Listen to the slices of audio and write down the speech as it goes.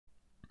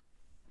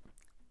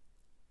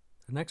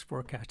The next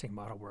forecasting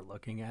model we're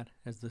looking at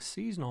is the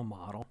seasonal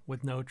model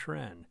with no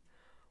trend.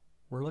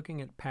 We're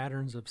looking at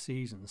patterns of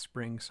seasons,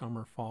 spring,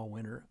 summer, fall,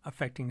 winter,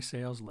 affecting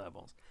sales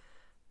levels.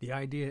 The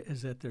idea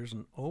is that there's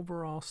an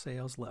overall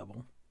sales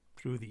level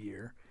through the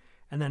year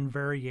and then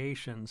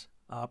variations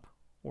up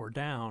or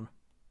down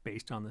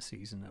based on the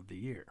season of the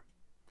year.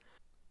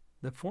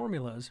 The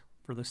formulas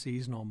for the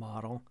seasonal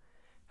model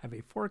have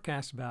a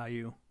forecast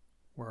value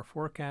where our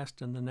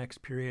forecast in the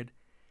next period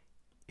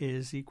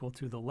is equal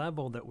to the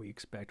level that we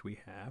expect we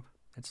have.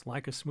 It's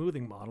like a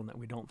smoothing model that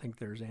we don't think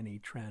there's any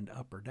trend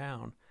up or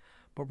down,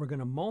 but we're going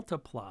to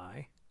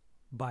multiply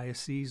by a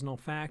seasonal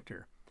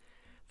factor.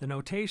 The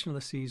notation of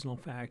the seasonal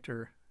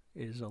factor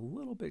is a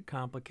little bit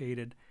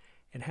complicated.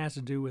 It has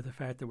to do with the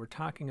fact that we're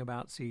talking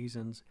about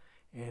seasons,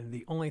 and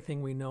the only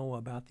thing we know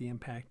about the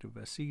impact of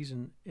a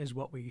season is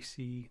what we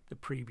see the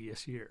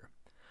previous year.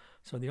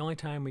 So the only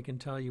time we can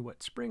tell you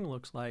what spring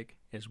looks like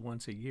is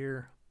once a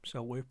year.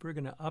 So if we're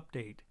going to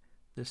update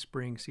the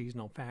spring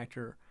seasonal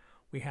factor,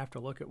 we have to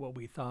look at what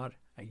we thought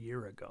a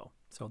year ago.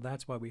 So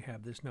that's why we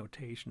have this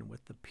notation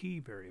with the P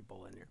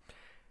variable in here.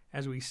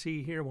 As we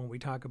see here, when we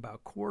talk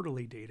about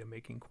quarterly data,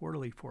 making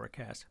quarterly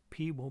forecasts,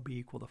 P will be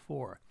equal to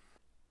 4,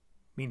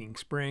 meaning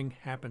spring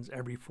happens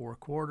every 4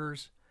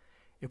 quarters.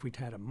 If we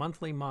had a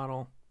monthly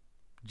model,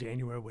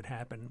 January would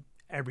happen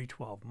every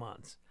 12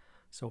 months.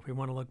 So if we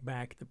want to look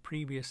back the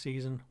previous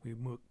season, we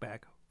look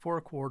back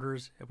 4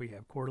 quarters if we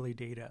have quarterly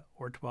data,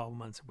 or 12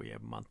 months if we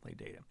have monthly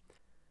data.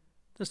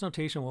 This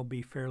notation will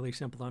be fairly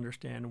simple to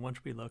understand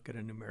once we look at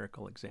a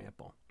numerical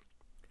example.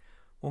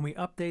 When we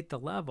update the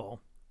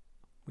level,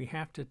 we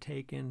have to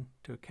take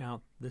into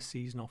account the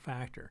seasonal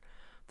factor.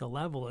 The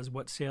level is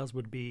what sales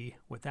would be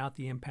without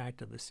the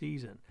impact of the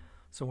season.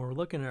 So when we're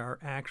looking at our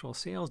actual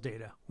sales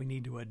data, we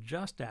need to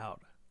adjust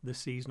out the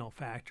seasonal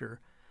factor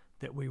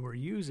that we were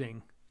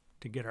using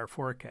to get our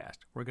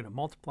forecast. We're going to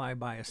multiply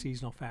by a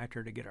seasonal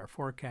factor to get our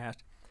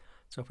forecast.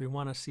 So if we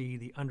want to see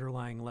the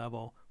underlying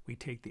level, we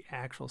take the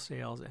actual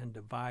sales and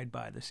divide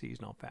by the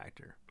seasonal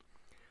factor.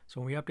 So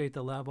when we update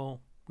the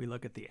level, we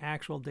look at the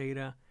actual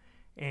data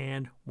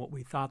and what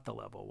we thought the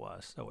level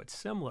was. So it's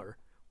similar,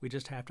 we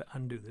just have to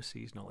undo the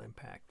seasonal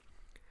impact.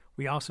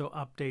 We also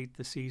update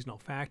the seasonal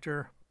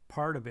factor.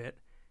 Part of it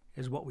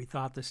is what we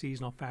thought the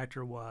seasonal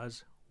factor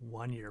was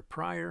 1 year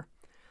prior.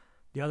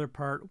 The other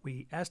part,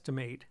 we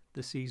estimate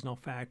the seasonal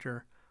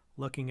factor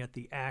looking at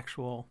the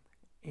actual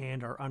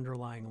and our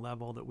underlying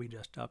level that we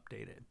just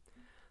updated.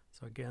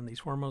 So again,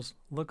 these formulas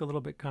look a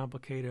little bit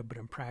complicated, but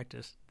in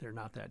practice, they're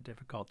not that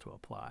difficult to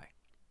apply.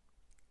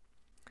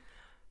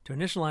 To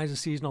initialize a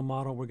seasonal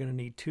model, we're going to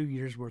need 2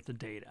 years worth of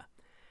data.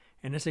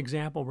 In this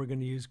example, we're going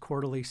to use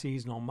quarterly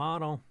seasonal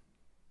model.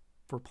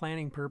 For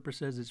planning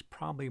purposes, it's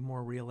probably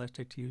more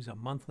realistic to use a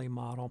monthly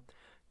model.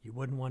 You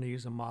wouldn't want to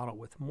use a model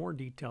with more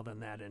detail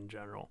than that in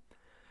general.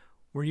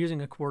 We're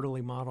using a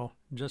quarterly model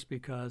just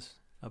because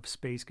of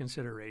space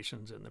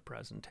considerations in the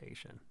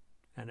presentation,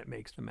 and it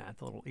makes the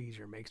math a little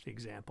easier, makes the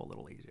example a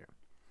little easier.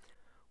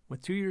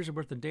 With 2 years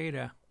worth of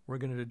data, we're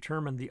going to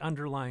determine the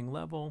underlying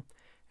level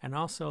and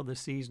also the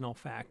seasonal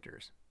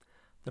factors.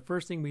 The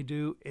first thing we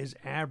do is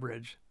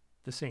average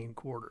the same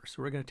quarter.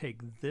 So we're going to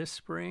take this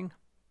spring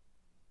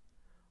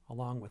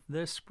along with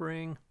this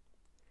spring,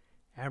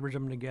 average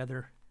them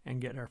together,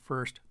 and get our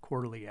first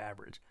quarterly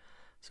average.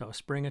 So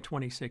spring of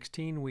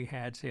 2016, we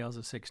had sales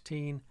of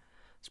 16.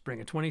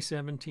 Spring of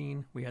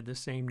 2017, we had the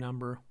same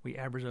number. We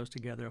average those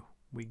together,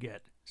 we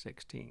get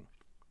 16.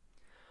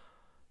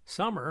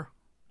 Summer,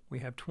 we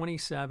have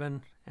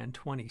 27 and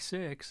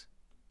 26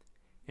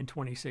 in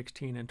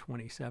 2016 and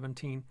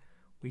 2017.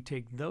 We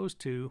take those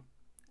two,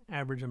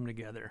 average them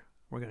together,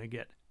 we're going to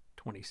get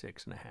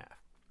 26 and a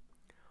half.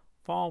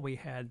 Fall, we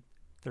had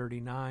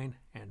 39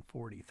 and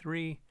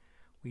 43.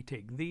 We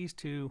take these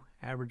two,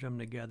 average them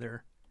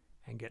together,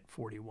 and get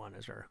 41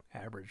 as our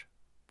average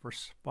for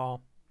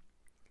fall.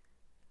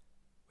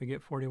 We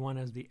get 41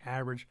 as the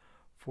average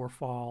for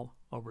fall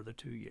over the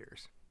 2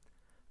 years.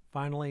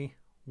 Finally,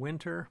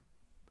 winter,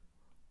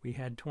 we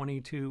had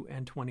 22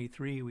 and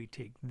 23. We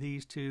take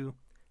these two,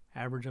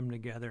 average them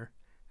together,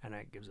 and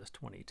that gives us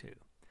 22.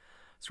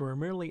 So we're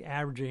merely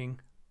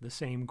averaging the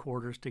same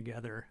quarters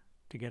together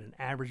to get an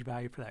average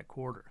value for that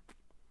quarter.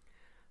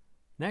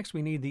 Next,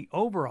 we need the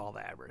overall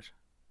average.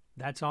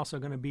 That's also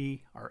going to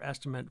be our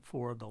estimate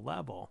for the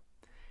level.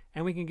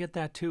 And we can get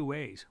that 2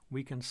 ways.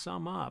 We can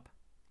sum up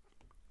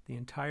the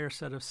entire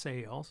set of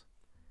sales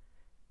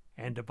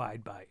and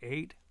divide by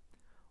 8,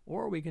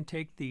 or we can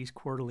take these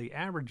quarterly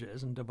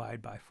averages and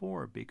divide by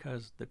 4,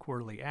 because the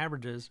quarterly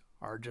averages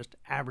are just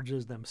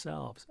averages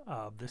themselves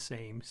of the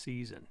same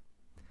season.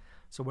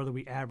 So whether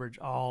we average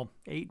all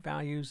 8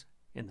 values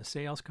in the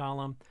sales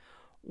column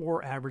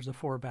or average the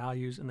 4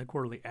 values in the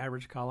quarterly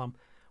average column,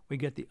 we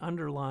get the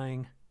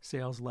underlying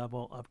sales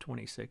level of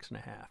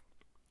 26.5.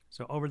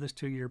 So over this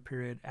 2-year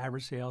period,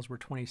 average sales were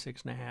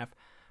 26.5,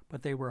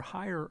 but they were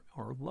higher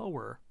or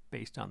lower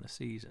based on the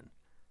season.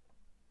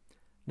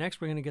 Next,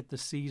 we're going to get the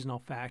seasonal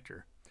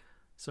factor.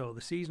 So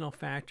the seasonal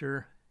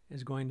factor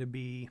is going to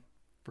be,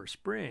 for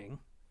spring,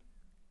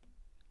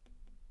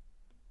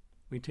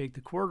 we take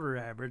the quarter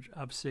average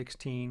of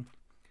 16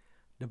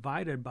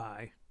 divided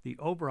by the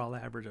overall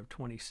average of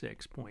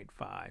 26.5,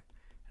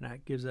 and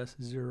that gives us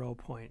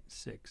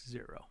 0.60.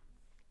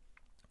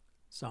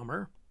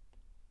 Summer,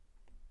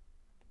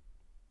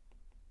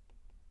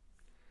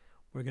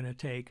 we're going to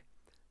take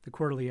the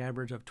quarterly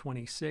average of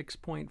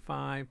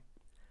 26.5,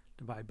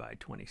 divide by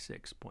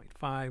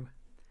 26.5,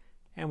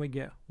 and we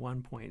get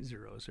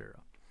 1.00.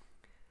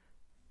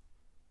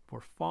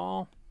 For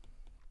fall,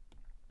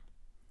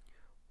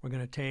 we're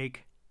going to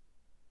take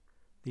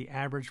the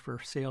average for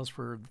sales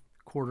for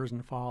quarters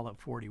in fall of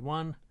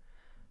 41,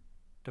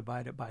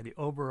 divide it by the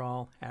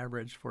overall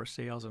average for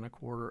sales in a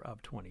quarter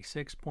of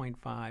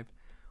 26.5,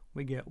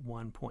 we get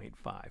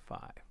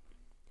 1.55.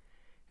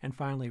 And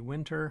finally,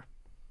 winter,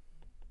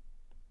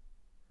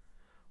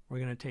 we're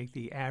going to take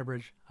the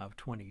average of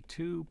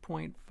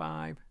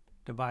 22.5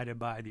 divided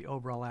by the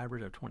overall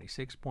average of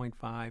 26.5,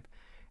 and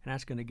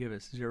that's going to give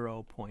us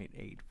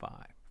 0.85.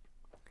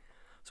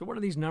 So what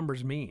do these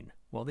numbers mean?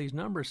 Well, these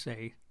numbers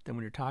say that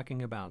when you're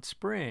talking about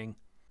spring,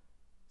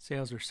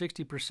 sales are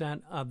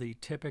 60% of the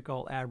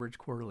typical average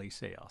quarterly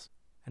sales.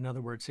 In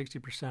other words,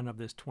 60% of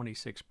this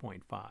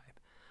 26.5.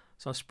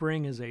 So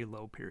spring is a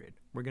low period.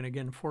 We're going to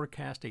again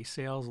forecast a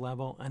sales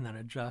level and then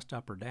adjust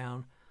up or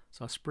down.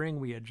 So spring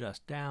we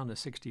adjust down to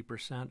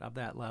 60% of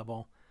that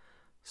level.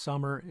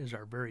 Summer is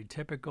our very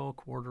typical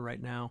quarter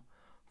right now.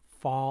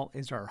 Fall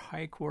is our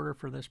high quarter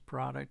for this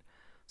product.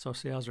 So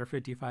sales are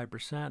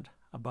 55%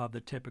 above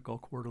the typical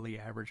quarterly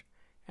average.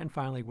 And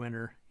finally,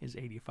 winter is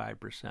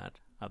 85%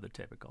 of the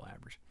typical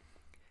average.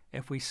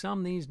 If we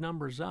sum these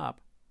numbers up,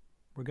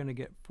 we're going to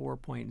get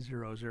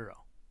 4.00.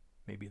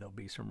 Maybe there'll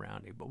be some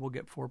rounding, but we'll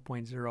get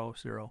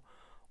 4.00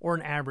 or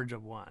an average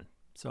of 1.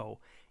 So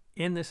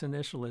in this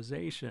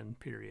initialization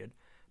period,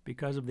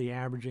 because of the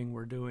averaging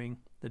we're doing,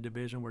 the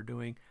division we're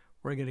doing,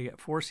 we're going to get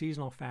 4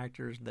 seasonal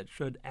factors that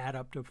should add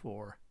up to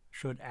 4,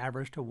 should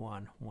average to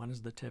 1. 1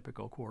 is the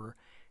typical quarter.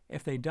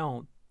 If they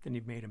don't, then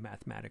you've made a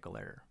mathematical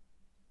error.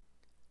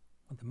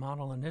 With the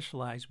model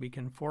initialized, we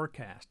can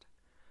forecast.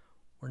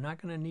 We're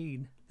not going to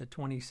need the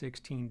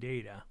 2016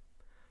 data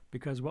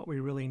because what we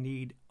really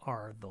need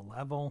are the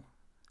level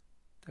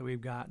that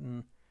we've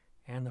gotten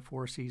and the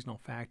 4 seasonal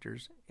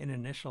factors in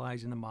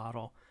initializing the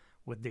model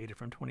with data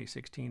from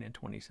 2016 and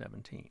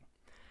 2017.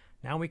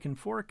 Now we can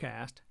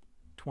forecast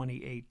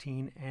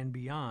 2018 and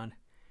beyond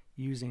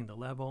using the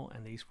level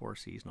and these 4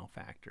 seasonal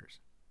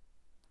factors.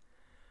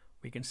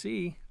 We can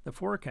see the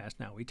forecast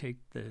now. We take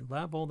the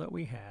level that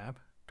we have,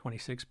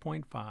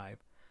 26.5,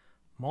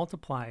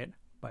 multiply it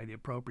by the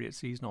appropriate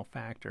seasonal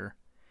factor,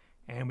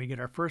 and we get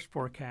our first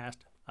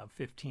forecast of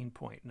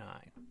 15.9.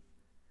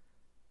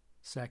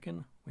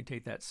 Second, we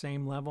take that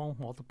same level,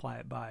 multiply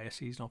it by a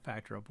seasonal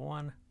factor of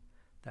 1.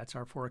 That's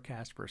our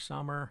forecast for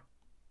summer,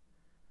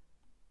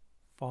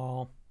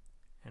 fall,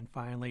 and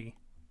finally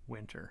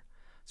winter.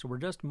 So we're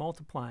just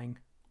multiplying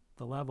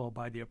the level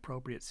by the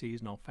appropriate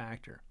seasonal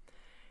factor.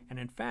 And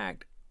in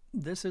fact,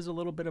 this is a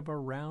little bit of a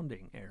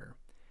rounding error.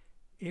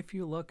 If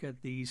you look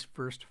at these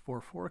first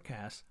 4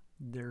 forecasts,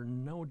 they're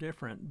no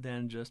different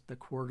than just the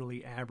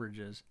quarterly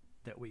averages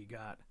that we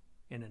got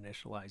in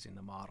initializing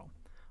the model,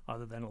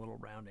 other than a little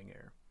rounding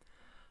error.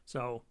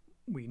 So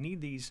we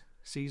need these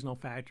seasonal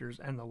factors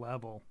and the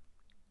level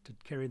to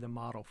carry the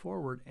model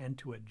forward and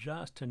to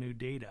adjust to new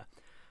data.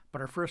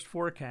 But our first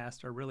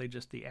forecasts are really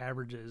just the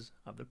averages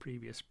of the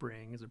previous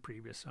springs, the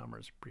previous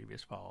summers,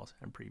 previous falls,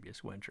 and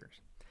previous winters.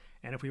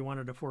 And if we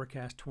wanted to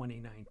forecast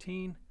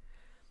 2019,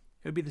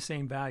 it would be the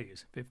same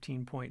values,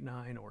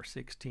 15.9 or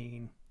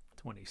 16,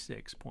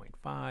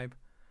 26.5,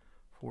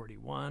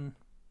 41,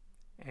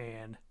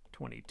 and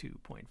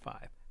 22.5.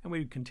 And we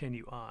would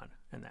continue on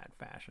in that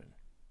fashion.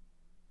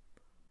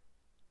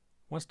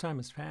 Once time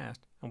has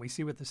passed and we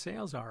see what the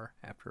sales are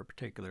after a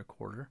particular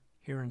quarter,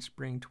 here in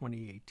spring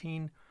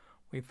 2018,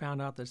 we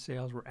found out that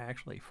sales were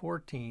actually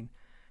 14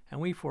 and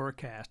we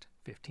forecast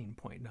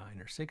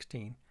 15.9 or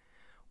 16.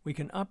 We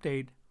can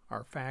update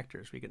our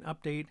factors. We can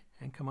update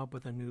and come up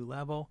with a new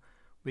level.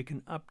 We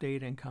can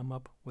update and come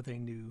up with a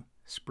new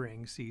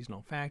spring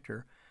seasonal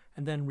factor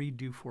and then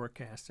redo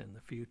forecasts in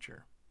the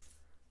future.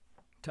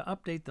 To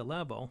update the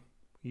level,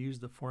 we use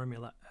the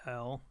formula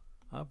L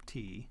of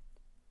T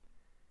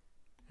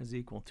is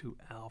equal to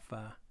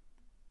alpha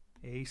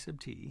A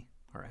sub T,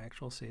 our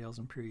actual sales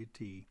in period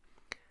T,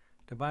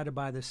 divided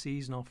by the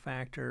seasonal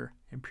factor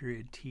in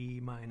period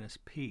T minus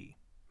P.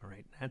 All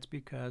right, that's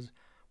because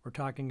we're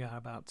talking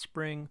about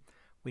spring.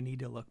 We need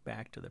to look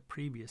back to the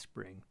previous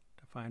spring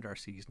to find our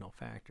seasonal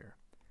factor.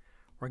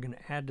 We're going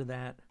to add to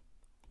that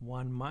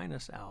 1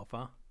 minus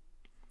alpha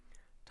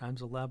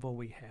times the level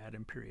we had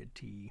in period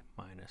T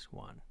minus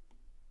 1.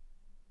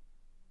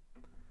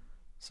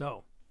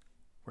 So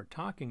we're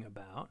talking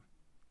about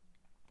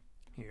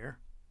here,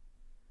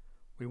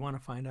 we want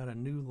to find out a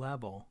new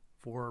level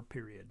for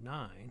period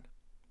 9.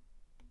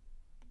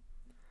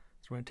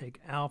 So we're going to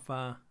take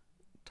alpha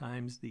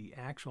times the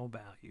actual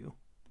value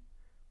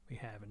we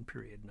have in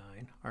period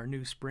 9, our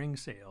new spring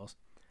sales,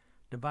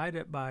 divide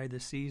it by the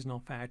seasonal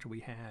factor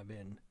we have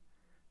in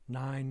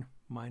 9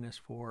 minus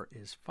 4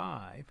 is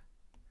 5.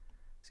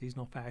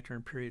 Seasonal factor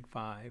in period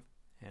 5,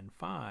 and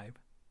 5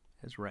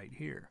 is right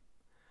here.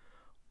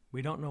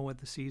 We don't know what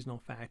the seasonal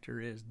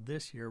factor is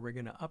this year. We're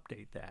going to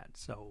update that.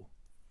 So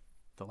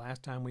the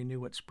last time we knew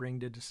what spring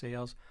did to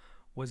sales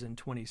was in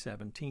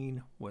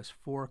 2017, was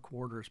 4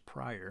 quarters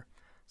prior.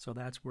 So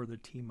that's where the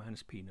T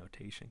minus P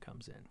notation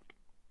comes in.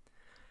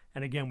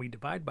 And again, we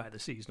divide by the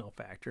seasonal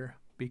factor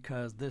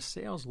because this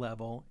sales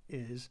level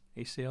is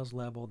a sales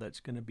level that's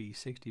going to be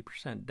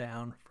 60%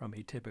 down from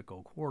a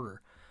typical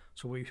quarter.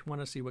 So we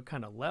want to see what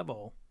kind of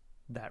level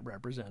that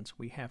represents.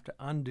 We have to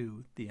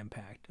undo the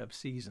impact of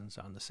seasons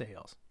on the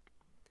sales.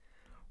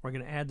 We're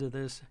going to add to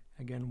this,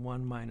 again,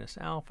 1 minus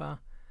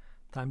alpha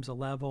times a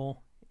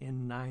level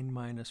in 9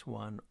 minus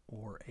 1,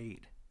 or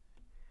 8.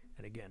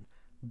 And again,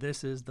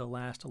 this is the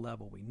last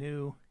level we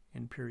knew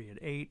in period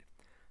 8.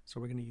 So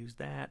we're going to use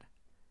that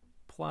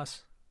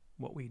plus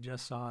what we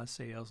just saw as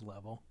sales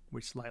level,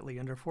 which is slightly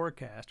under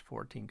forecast,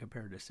 14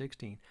 compared to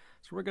 16.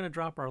 So we're going to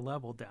drop our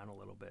level down a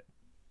little bit.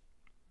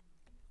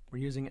 We're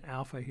using an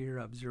alpha here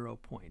of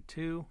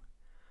 0.2.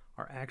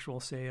 Our actual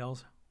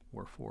sales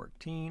were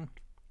 14.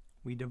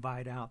 We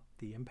divide out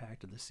the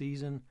impact of the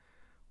season,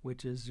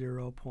 which is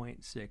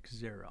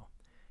 0.60.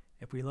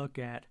 If we look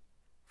at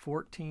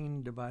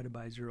 14 divided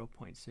by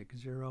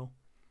 0.60,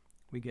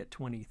 we get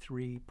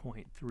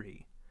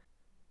 23.3.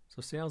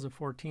 So sales of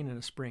 14 in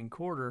a spring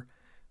quarter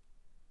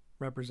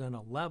represent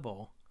a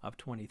level of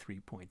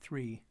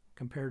 23.3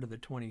 compared to the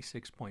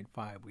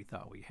 26.5 we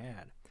thought we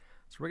had.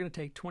 So we're going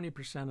to take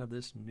 20% of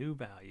this new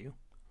value,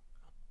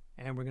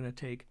 and we're going to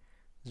take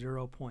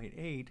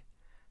 0.8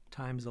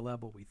 times the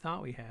level we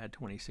thought we had,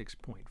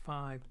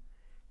 26.5,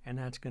 and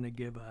that's going to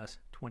give us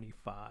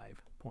 25.9.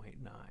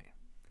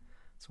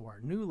 So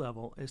our new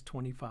level is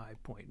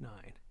 25.9.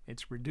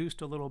 It's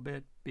reduced a little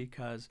bit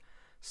because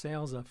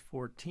sales of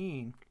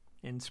 14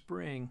 in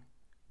spring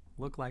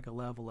look like a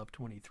level of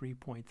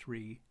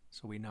 23.3,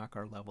 so we knock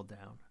our level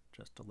down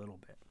just a little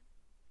bit.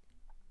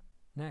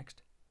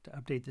 Next, to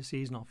update the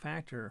seasonal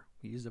factor,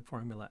 we use the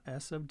formula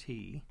S of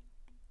t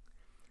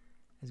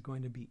is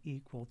going to be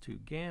equal to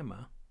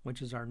gamma,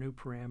 which is our new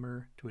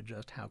parameter to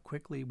adjust how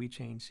quickly we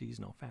change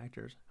seasonal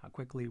factors, how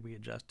quickly we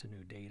adjust to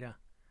new data,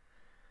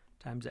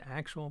 times the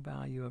actual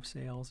value of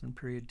sales in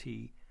period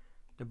t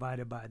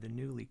divided by the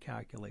newly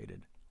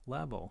calculated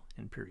level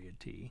in period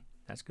t.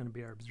 That's going to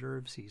be our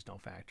observed seasonal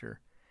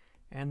factor.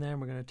 And then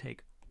we're going to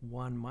take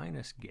 1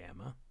 minus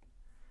gamma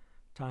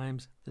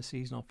times the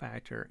seasonal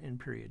factor in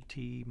period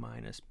t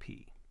minus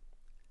p.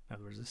 In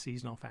other words, the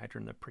seasonal factor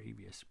in the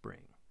previous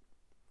spring.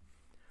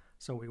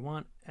 So we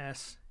want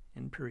S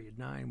in period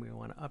 9. We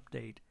want to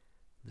update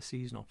the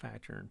seasonal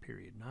factor in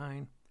period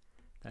 9.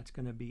 That's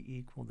going to be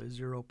equal to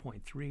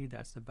 0.3.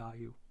 That's the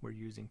value we're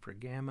using for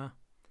gamma,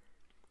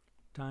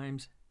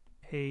 times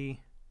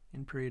A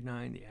in period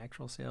 9, the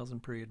actual sales in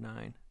period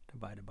 9,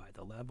 divided by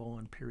the level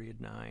in period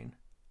 9,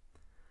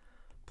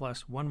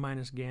 plus 1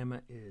 minus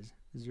gamma is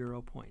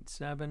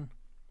 0.7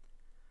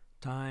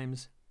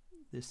 times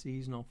the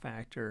seasonal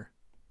factor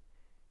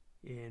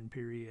in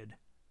period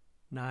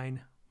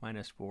 9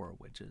 minus 4,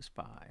 which is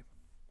 5.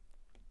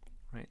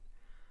 Right?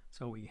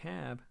 So we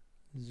have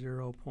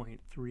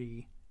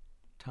 0.3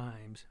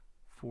 times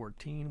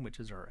 14, which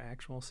is our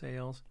actual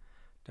sales,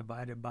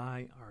 divided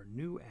by our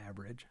new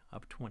average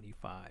of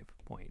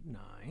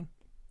 25.9.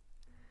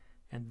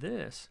 And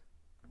this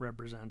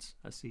represents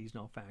a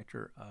seasonal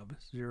factor of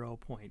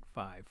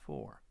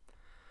 0.54.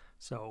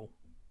 So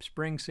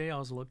spring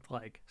sales looked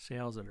like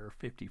sales that are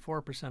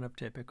 54% of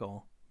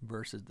typical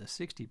versus the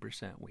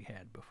 60% we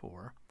had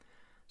before.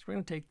 So we're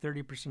going to take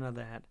 30% of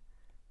that,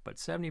 but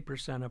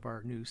 70% of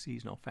our new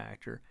seasonal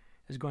factor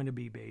is going to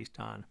be based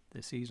on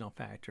the seasonal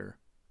factor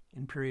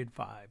in period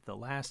 5, the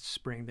last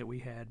spring that we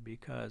had,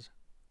 because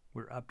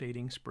we're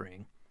updating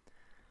spring.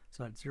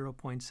 So that's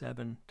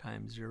 0.7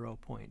 times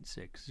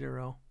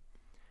 0.60.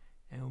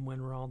 And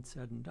when we're all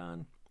said and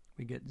done,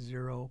 we get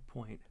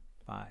 0.58.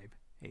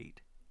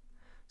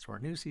 So our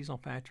new seasonal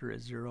factor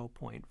is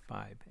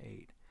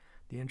 0.58.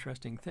 The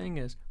interesting thing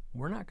is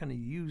we're not going to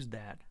use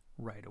that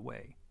right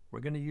away. We're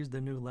going to use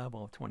the new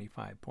level of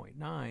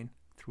 25.9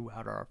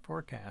 throughout our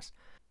forecast,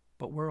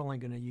 but we're only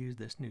going to use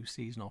this new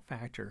seasonal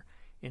factor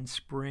in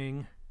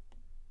spring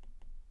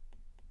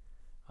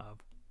of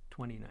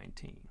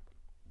 2019.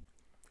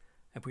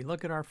 If we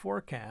look at our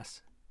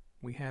forecasts,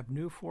 we have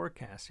new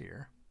forecasts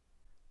here.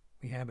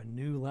 We have a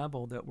new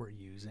level that we're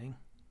using.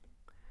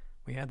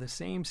 We have the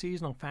same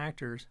seasonal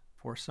factors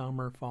for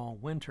summer, fall,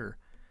 winter,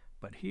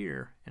 but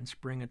here in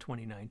spring of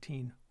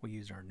 2019, we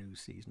use our new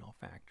seasonal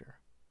factor.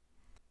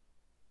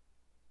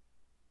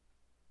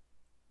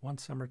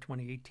 Once summer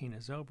 2018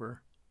 is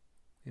over,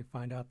 we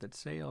find out that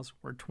sales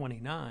were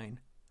 29,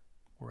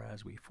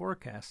 whereas we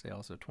forecast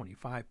sales of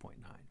 25.9.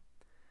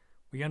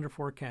 We under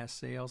forecast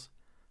sales,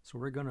 so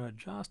we're going to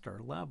adjust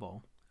our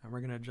level, and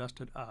we're going to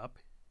adjust it up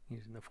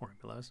using the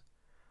formulas.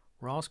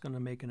 We're also going to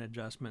make an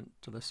adjustment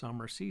to the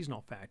summer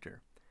seasonal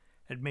factor.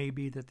 It may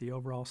be that the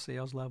overall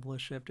sales level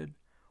is shifted,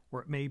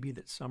 or it may be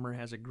that summer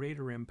has a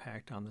greater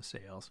impact on the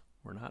sales.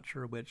 We're not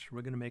sure which.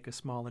 We're going to make a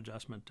small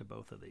adjustment to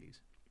both of these.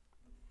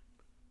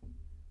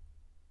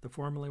 The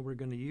formula we're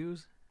going to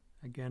use,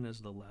 again, is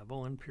the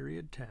level in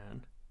period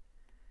 10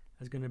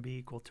 is going to be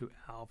equal to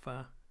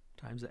alpha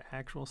times the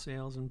actual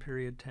sales in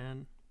period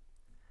 10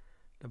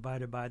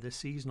 divided by the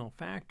seasonal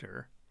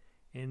factor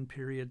in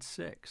period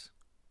 6.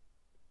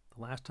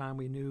 The last time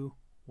we knew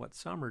what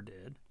summer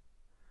did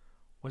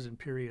was in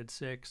period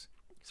 6,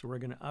 so we're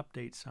going to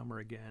update summer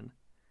again.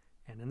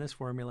 And in this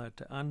formula,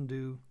 to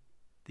undo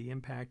the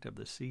impact of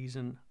the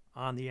season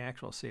on the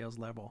actual sales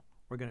level,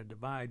 we're going to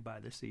divide by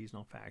the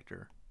seasonal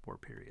factor for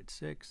period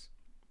 6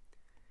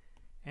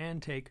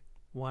 and take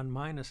 1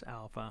 minus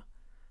alpha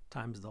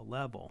times the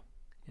level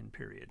in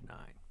period 9.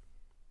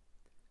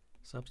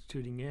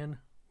 Substituting in,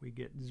 we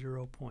get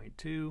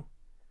 0.2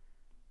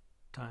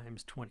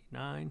 times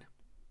 29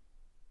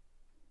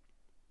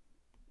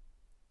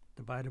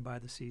 divided by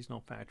the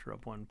seasonal factor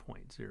of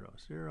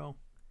 1.00.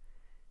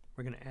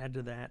 We're going to add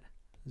to that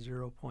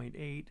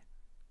 0.8,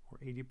 or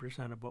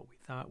 80% of what we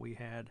thought we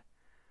had,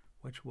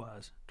 which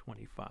was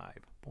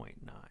 25.9.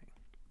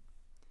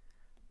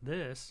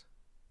 This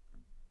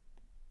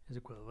is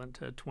equivalent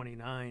to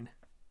 29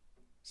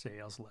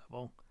 sales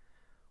level.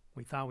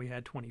 We thought we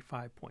had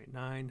 25.9.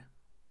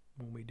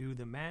 When we do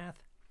the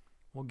math,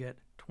 we'll get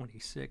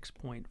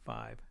 26.5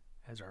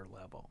 as our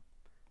level.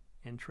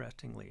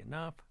 Interestingly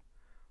enough,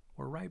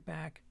 we're right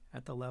back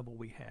at the level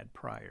we had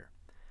prior.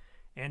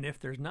 And if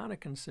there's not a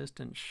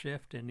consistent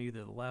shift in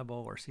either the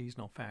level or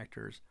seasonal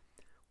factors,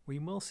 we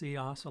will see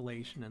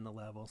oscillation in the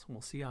levels, we'll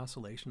see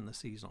oscillation in the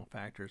seasonal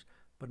factors,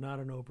 but not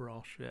an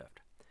overall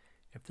shift.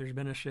 If there's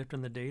been a shift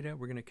in the data,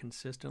 we're going to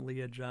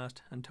consistently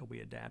adjust until we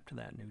adapt to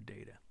that new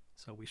data.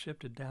 So we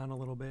shifted down a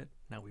little bit,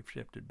 now we've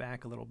shifted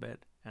back a little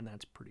bit, and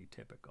that's pretty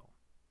typical.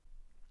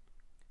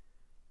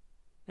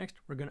 Next,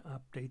 we're going to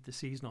update the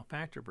seasonal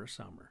factor for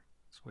summer.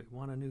 So we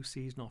want a new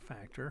seasonal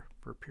factor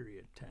for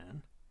period 10.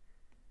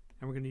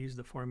 And we're going to use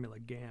the formula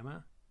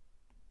gamma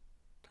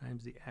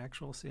times the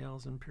actual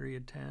sales in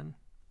period 10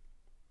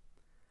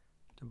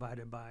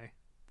 divided by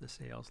the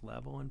sales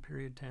level in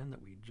period 10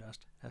 that we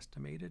just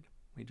estimated,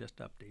 we just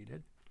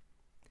updated,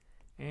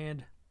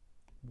 and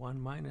 1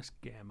 minus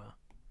gamma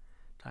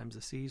times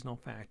the seasonal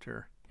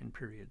factor in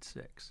period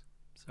 6.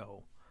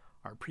 So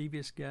our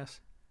previous guess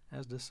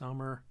as to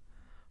summer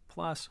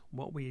plus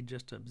what we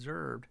just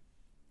observed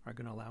are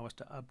going to allow us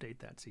to update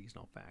that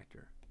seasonal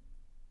factor.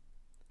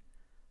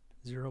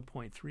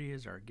 0.3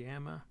 is our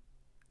gamma.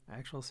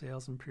 Actual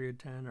sales in period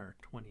 10 are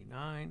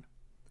 29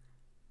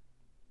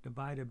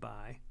 divided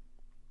by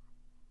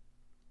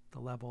the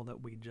level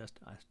that we just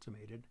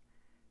estimated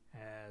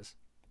as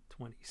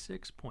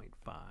 26.5.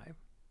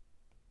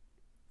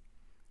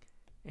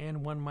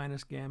 And 1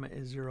 minus gamma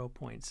is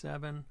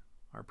 0.7.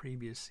 Our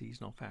previous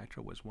seasonal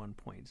factor was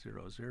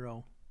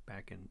 1.00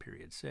 back in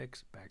period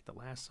 6, back to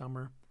last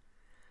summer.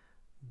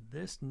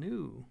 This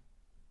new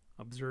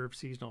observed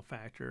seasonal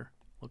factor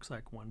looks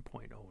like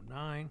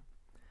 1.09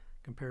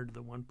 compared to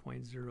the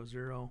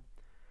 1.00.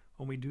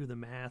 When we do the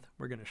math,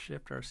 we're going to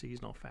shift our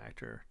seasonal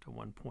factor to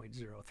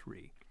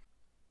 1.03.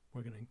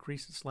 We're going to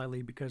increase it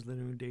slightly because of the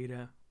new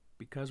data.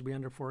 Because we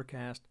under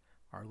forecast,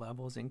 our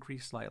levels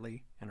increase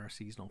slightly and our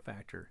seasonal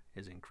factor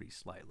is increased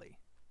slightly.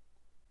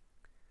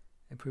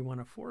 If we want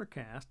to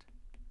forecast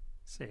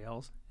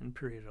sales in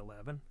period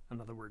 11,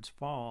 in other words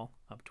fall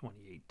of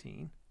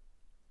 2018,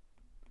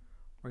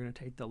 we're going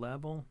to take the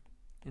level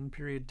in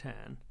period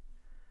 10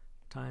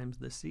 times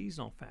the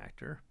seasonal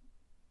factor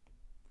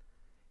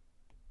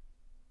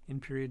in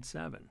period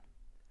 7.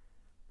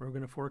 We're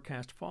going to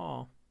forecast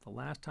fall. The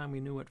last time we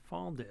knew what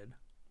fall did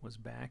was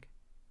back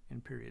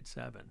in period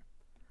 7.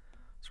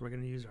 So we're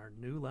going to use our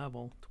new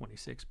level,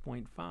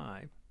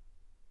 26.5,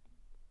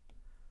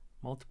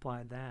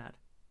 multiply that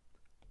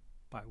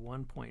by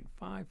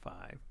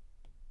 1.55,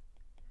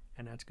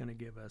 and that's going to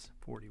give us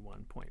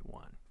 41.1.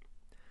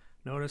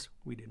 Notice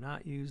we do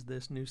not use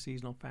this new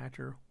seasonal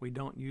factor. We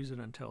don't use it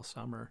until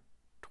summer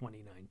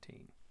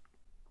 2019.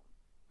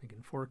 We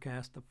can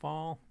forecast the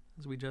fall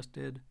as we just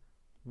did.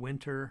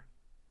 Winter,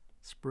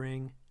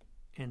 spring,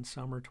 and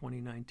summer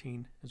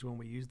 2019 is when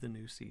we use the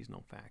new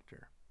seasonal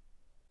factor.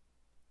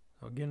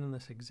 So again, in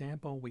this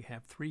example, we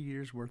have 3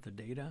 years worth of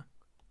data.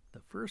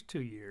 The first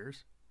 2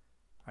 years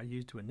are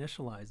used to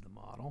initialize the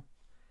model.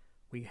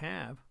 We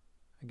have,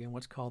 again,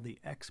 what's called the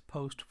ex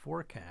post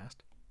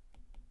forecast.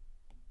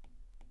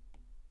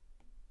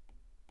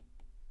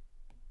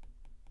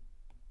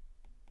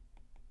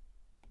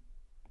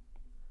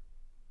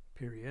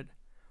 Period,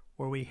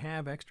 where we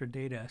have extra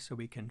data so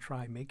we can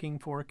try making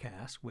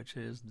forecasts, which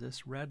is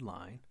this red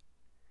line,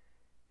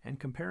 and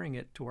comparing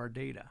it to our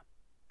data.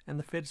 And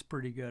the fit's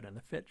pretty good, and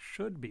the fit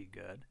should be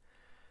good.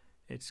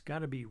 It's got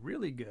to be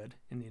really good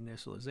in the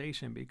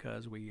initialization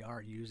because we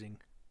are using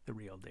the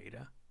real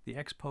data. The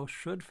ex post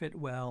should fit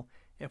well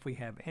if we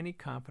have any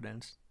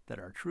confidence that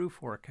our true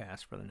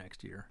forecasts for the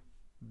next year,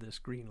 this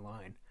green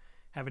line,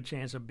 have a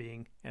chance of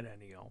being at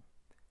NEO,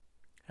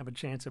 have a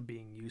chance of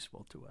being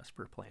useful to us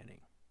for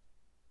planning.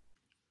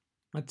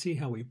 Let's see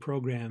how we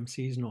program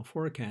seasonal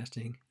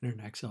forecasting in an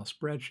Excel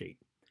spreadsheet.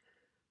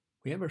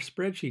 We have our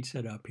spreadsheet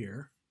set up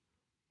here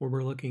where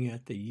we're looking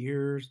at the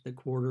years, the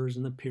quarters,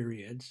 and the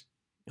periods,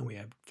 and we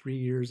have 3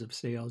 years of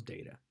sales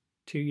data,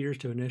 2 years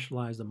to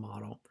initialize the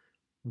model,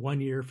 1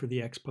 year for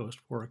the ex-post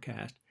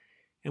forecast,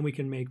 and we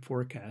can make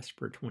forecasts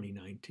for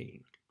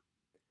 2019.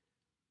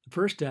 The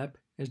first step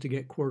is to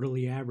get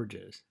quarterly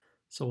averages.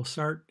 So we'll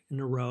start in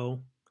a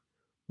row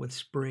with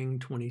spring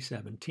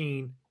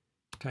 2017,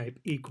 type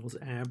equals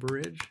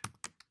average.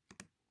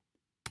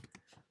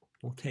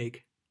 We'll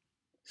take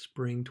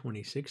spring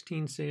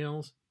 2016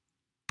 sales,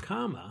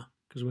 comma,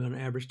 because we want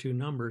to average 2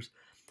 numbers.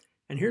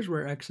 And here's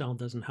where Excel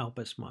doesn't help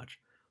us much.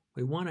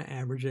 We want to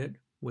average it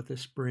with the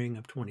spring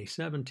of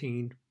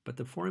 2017, but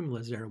the formula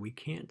is there. We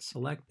can't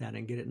select that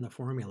and get it in the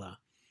formula.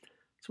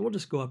 So we'll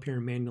just go up here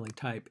and manually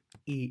type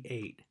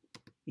E8.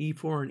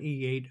 E4 and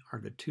E8 are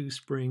the 2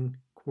 spring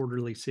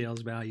quarterly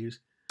sales values.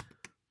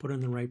 Put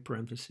in the right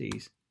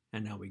parentheses,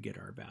 and now we get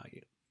our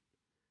value.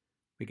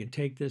 We can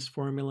take this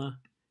formula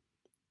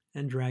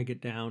and drag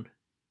it down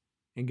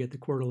and get the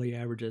quarterly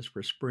averages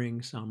for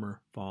spring,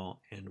 summer,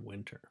 fall, and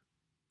winter.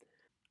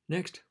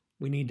 Next,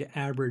 we need to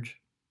average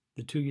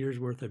the 2 years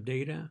worth of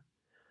data.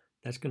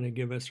 That's going to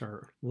give us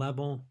our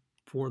level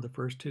for the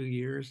first 2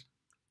 years.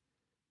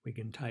 We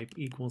can type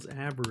equals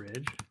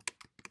average,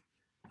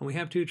 and we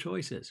have 2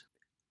 choices.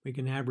 We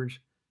can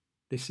average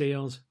the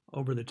sales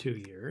over the 2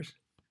 years,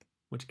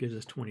 which gives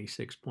us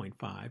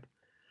 26.5,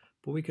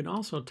 but we can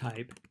also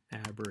type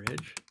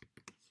average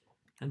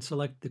and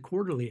select the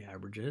quarterly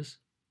averages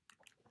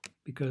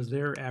because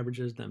their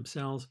averages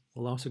themselves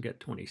will also get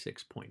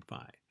 26.5.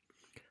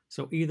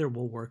 So either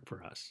will work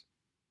for us.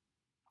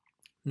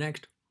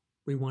 Next,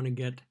 we want to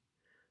get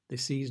the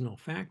seasonal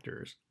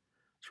factors.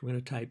 So we're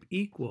going to type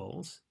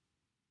equals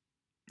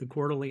the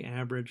quarterly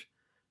average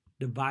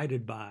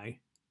divided by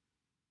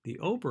the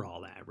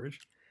overall average,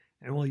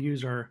 and we'll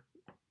use our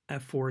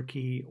F4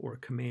 key or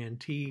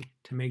Command T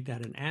to make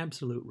that an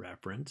absolute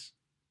reference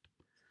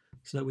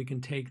so that we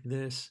can take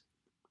this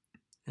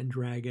and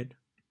drag it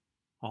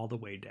all the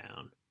way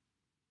down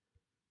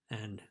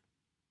and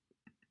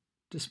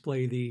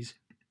display these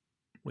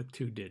with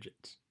 2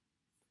 digits.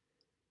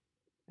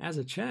 As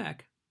a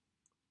check,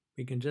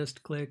 we can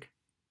just click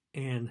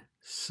and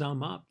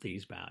sum up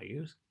these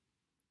values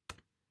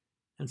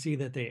and see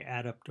that they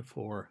add up to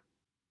 4.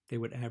 They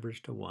would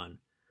average to 1.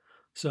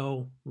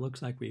 So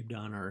looks like we've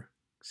done our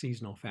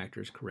seasonal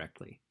factors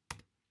correctly.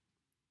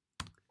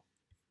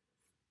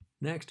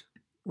 Next,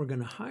 we're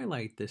going to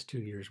highlight this 2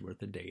 years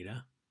worth of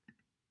data,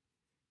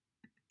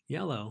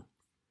 yellow,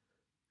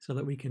 so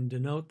that we can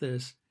denote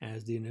this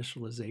as the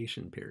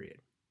initialization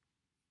period.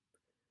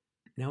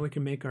 Now we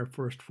can make our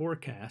first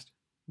forecast.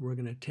 We're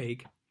going to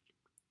take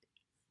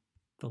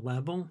the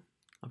level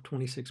of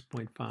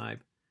 26.5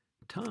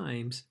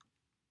 times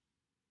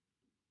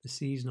the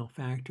seasonal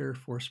factor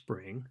for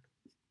spring,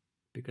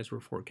 because we're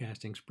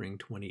forecasting spring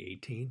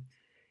 2018,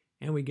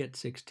 and we get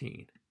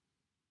 16.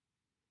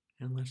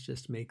 And let's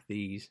just make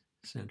these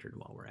centered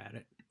while we're at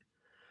it.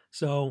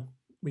 So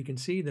we can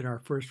see that our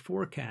first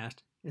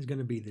forecast is going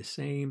to be the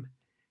same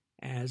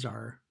as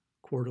our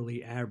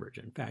quarterly average.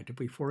 In fact, if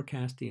we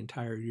forecast the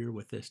entire year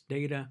with this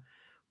data,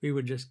 we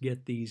would just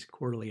get these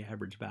quarterly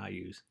average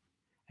values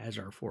as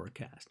our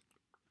forecast.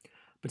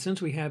 But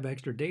since we have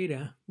extra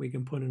data, we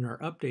can put in our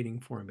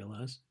updating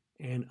formulas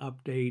and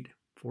update,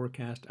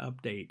 forecast,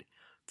 update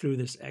through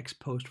this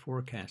ex-post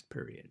forecast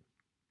period.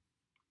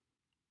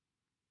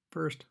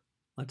 First,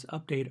 let's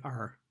update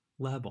our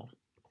level.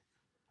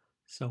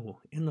 So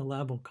in the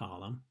level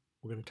column,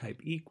 we're going to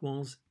type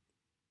equals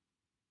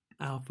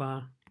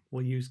alpha.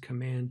 We'll use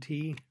Command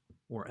T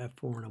or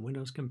F4 on a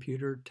Windows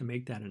computer to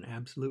make that an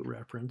absolute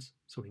reference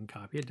so we can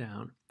copy it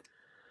down,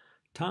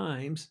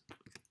 times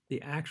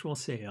the actual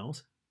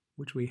sales,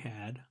 which we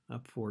had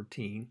of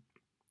 14,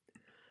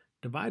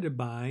 divided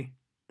by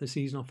the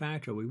seasonal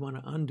factor. We want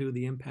to undo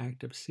the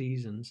impact of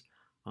seasons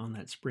on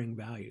that spring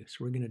value. So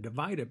we're going to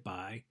divide it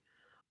by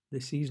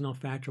the seasonal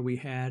factor we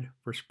had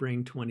for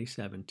spring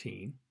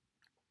 2017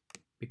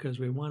 because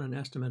we want an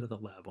estimate of the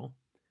level.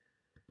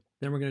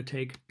 Then we're going to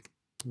take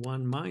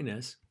 1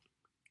 minus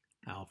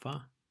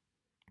alpha,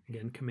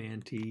 again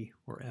Command T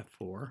or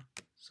F4,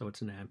 so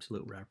it's an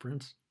absolute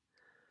reference,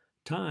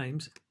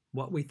 times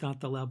what we thought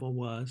the level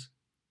was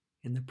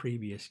in the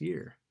previous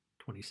year,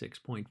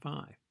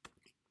 26.5.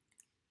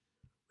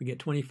 We get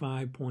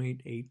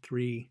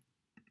 25.83.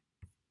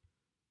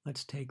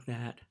 Let's take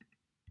that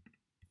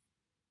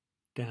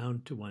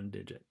down to 1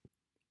 digit.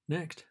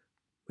 Next,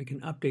 we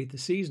can update the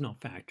seasonal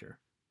factor.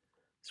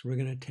 So we're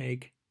going to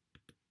take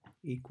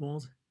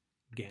equals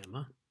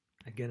gamma,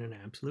 again an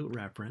absolute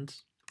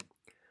reference,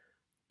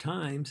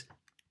 times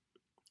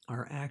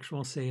our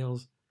actual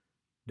sales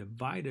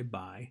divided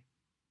by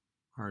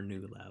our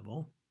new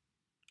level,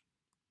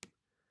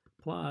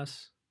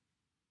 plus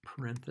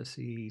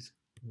parentheses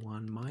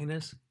 1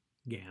 minus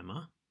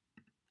gamma,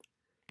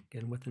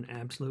 again with an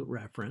absolute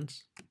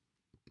reference,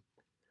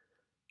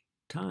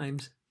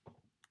 times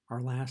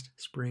our last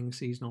spring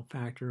seasonal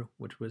factor,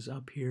 which was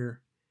up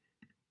here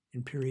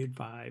in period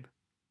 5,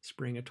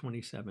 spring of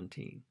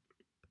 2017.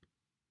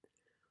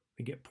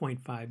 We get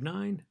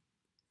 0.59.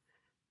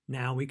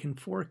 Now we can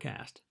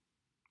forecast.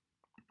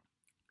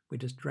 We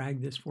just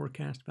drag this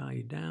forecast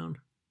value down.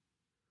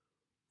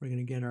 We're going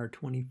to get our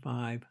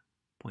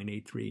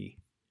 25.83.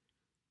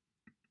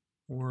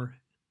 Or,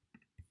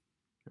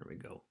 there we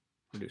go,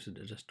 reduce it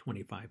to just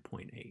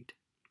 25.8.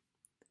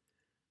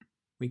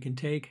 We can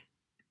take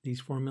these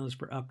formulas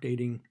for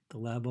updating the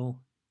level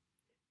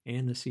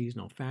and the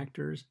seasonal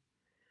factors,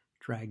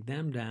 drag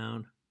them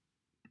down.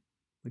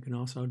 We can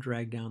also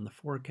drag down the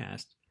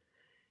forecast.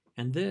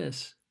 And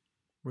this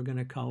we're going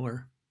to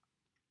color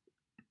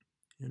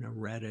in a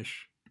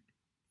reddish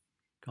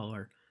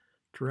color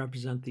to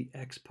represent the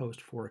ex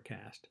post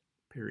forecast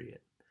period.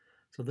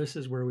 So this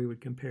is where we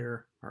would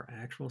compare our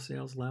actual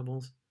sales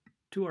levels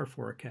to our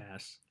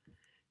forecasts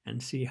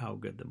and see how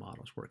good the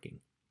model is working.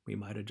 We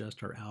might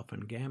adjust our alpha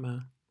and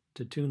gamma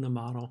to tune the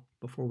model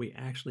before we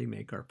actually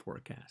make our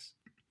forecasts.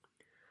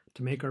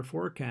 To make our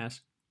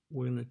forecast,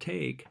 we're going to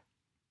take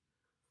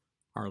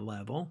our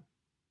level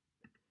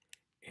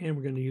and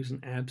we're going to use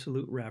an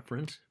absolute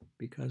reference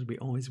because we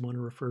always want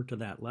to refer to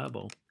that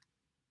level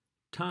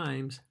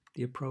times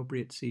the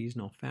appropriate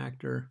seasonal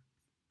factor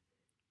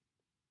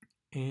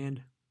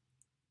and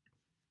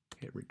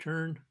hit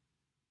return.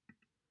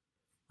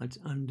 Let's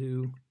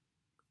undo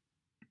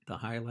the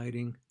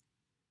highlighting,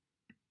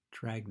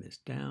 drag this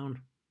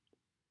down,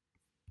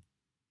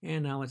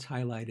 and now let's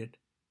highlight it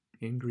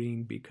in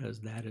green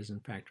because that is in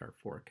fact our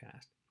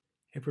forecast.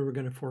 If we were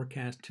going to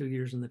forecast 2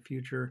 years in the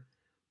future,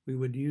 we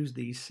would use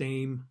these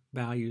same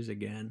values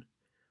again.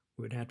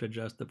 We would have to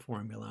adjust the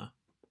formula.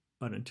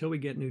 But until we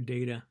get new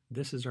data,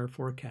 this is our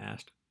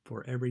forecast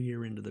for every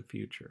year into the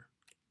future.